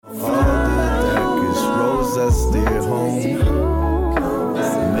stay at home.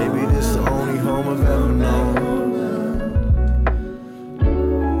 Maybe this the only home I've ever known.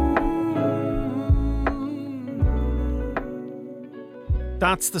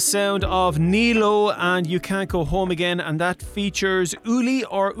 That's the sound of Nealo and You Can't Go Home Again, and that features Uli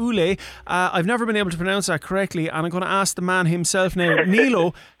or Ule. I've never been able to pronounce that correctly, and I'm going to ask the man himself now.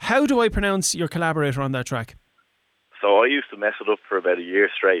 Nealo, how do I pronounce your collaborator on that track? So I used to mess it up for about a year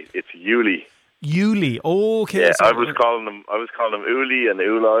straight. It's Uli. Uli, okay. Yeah, so I was calling him Uli and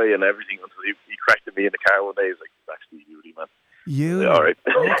Ulai and everything until he cracked at me in the car one day. He's like, it's actually Uli, man. You all right?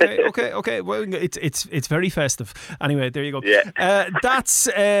 okay. Well, it's very festive. Anyway, there you go. Yeah.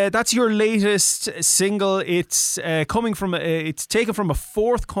 That's your latest single. It's it's taken from a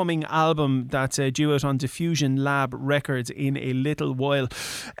forthcoming album that's due out on Diffusion Lab Records in a little while.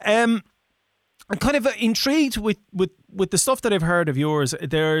 I'm kind of intrigued with the stuff that I've heard of yours.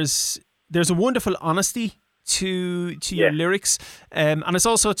 There's a wonderful honesty to your lyrics, and it's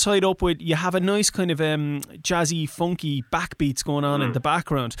also tied up with, you have a nice kind of jazzy, funky backbeats going on in the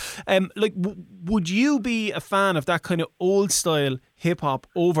background. Would you be a fan of that kind of old style hip hop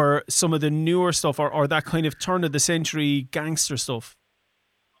over some of the newer stuff, or that kind of turn of the century gangster stuff?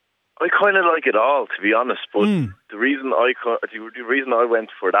 I kind of like it all, to be honest. But the reason I went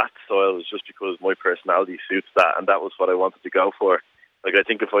for that style was just because my personality suits that, and that was what I wanted to go for. Like, I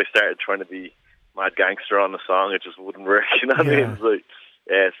think if I started trying to be mad gangster on a song, it just wouldn't work. You know what I mean? Like,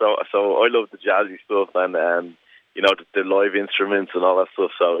 so I love the jazzy stuff and you know, the live instruments and all that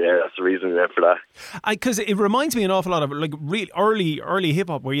stuff. So yeah, that's the reason we went for that. Because it reminds me an awful lot of like real early hip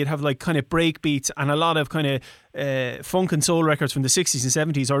hop, where you'd have like kind of break beats and a lot of kind of funk and soul records from the 60s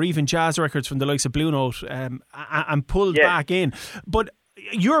and 70s, or even jazz records from the likes of Blue Note, and pulled back in. But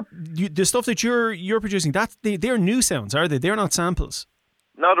the stuff that you're producing, they're new sounds, are they? They're not samples.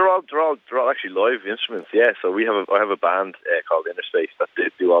 No, they're all actually live instruments. Yeah, so I have a band called Interspace that they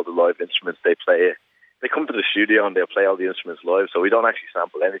do all the live instruments. They come to the studio and they'll play all the instruments live. So we don't actually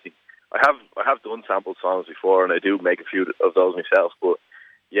sample anything. I have done sampled songs before, and I do make a few of those myself. But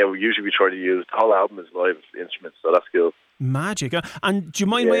yeah, we try to use the whole album as live instruments. So that's cool. Magic. And do you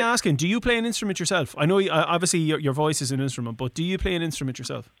mind me asking, do you play an instrument yourself? I know obviously your voice is an instrument, but do you play an instrument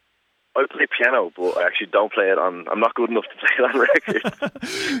yourself? I play piano, but I actually don't play it on. I'm not good enough to play it on record.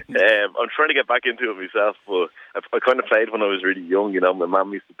 I'm trying to get back into it myself, but I kind of played when I was really young. You know, my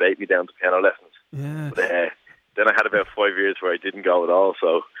mum used to bait me down to piano lessons. Yeah. But, then I had about 5 years where I didn't go at all,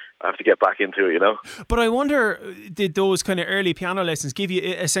 so I have to get back into it, you know. But I wonder, did those kind of early piano lessons give you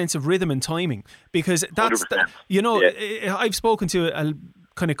a sense of rhythm and timing? Because that's, I've spoken to a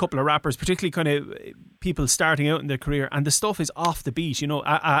kind of couple of rappers, particularly kind of people starting out in their career, and the stuff is off the beat, you know,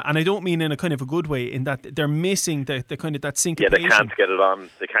 and I don't mean in a kind of a good way, in that they're missing the kind of that syncopation. Yeah, they can't get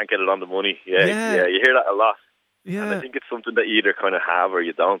it on the money. Yeah, you hear that a lot. Yeah. And I think it's something that you either kind of have or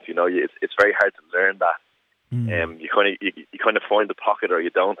you don't, you know. It's very hard to learn that. You kind of find the pocket or you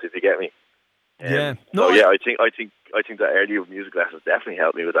don't, if you get me. I think that earlier music lessons definitely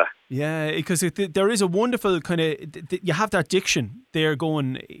helped me with that. Yeah, because there is a wonderful kind of, you have that diction there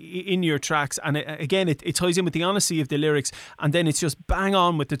going in your tracks, and again it ties in with the honesty of the lyrics, and then it's just bang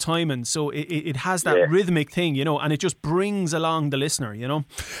on with the timing, so it has that rhythmic thing, you know, and it just brings along the listener, you know.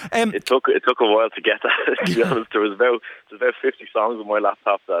 It took a while to get that, to be honest. There's about 50 songs on my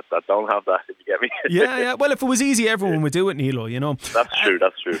laptop that don't have that, if you get me. yeah, well, if it was easy, everyone would do it, Nealo, you know. That's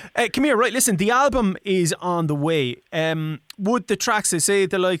true. Come here, right, listen, the album is on the way. Would the tracks, they say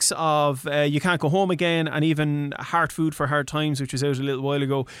the likes of You Can't Go Home Again and even Heart Food for Hard Times, which was out a little while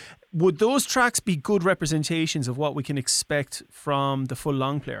ago, would those tracks be good representations of what we can expect from the full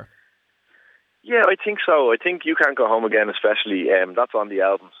long player? Yeah, I think so. I think You Can't Go Home Again especially, that's on the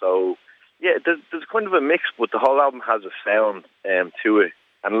album. So yeah, there's kind of a mix, but the whole album has a sound to it,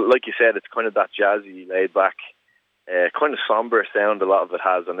 and like you said, it's kind of that jazzy, laid back, kind of somber sound a lot of it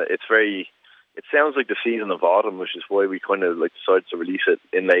has, and it sounds like the season of autumn, which is why we kind of like decided to release it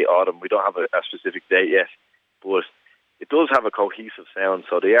in late autumn. We don't have a specific date yet, but it does have a cohesive sound,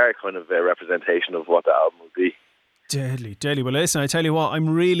 so they are kind of a representation of what the album will be. Deadly. Well, listen, I tell you what, I'm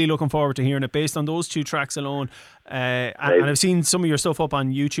really looking forward to hearing it based on those two tracks alone. And I've seen some of your stuff up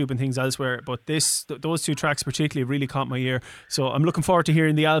on YouTube and things elsewhere, but those two tracks particularly really caught my ear. So I'm looking forward to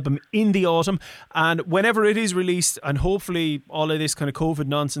hearing the album in the autumn, and whenever it is released, and hopefully all of this kind of COVID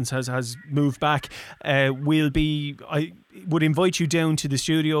nonsense has moved back, I would invite you down to the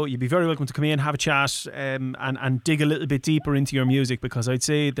studio. You'd be very welcome to come in, have a chat, and dig a little bit deeper into your music, because I'd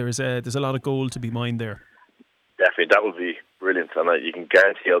say there's a lot of gold to be mined there. Definitely, that would be brilliant, and you can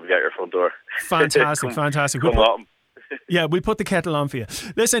guarantee I'll be at your front door. Fantastic. Come on. Yeah, we'll put the kettle on for you.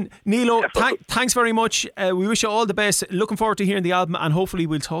 Listen, Nealo, thanks very much. We wish you all the best. Looking forward to hearing the album, and hopefully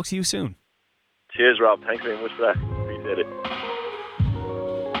we'll talk to you soon. Cheers, Rob. Thanks very much for that. Appreciate it.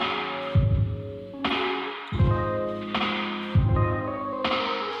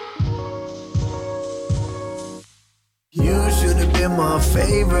 You should have been my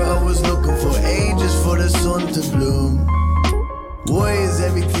favorite. I was looking for ages for the sun to bloom.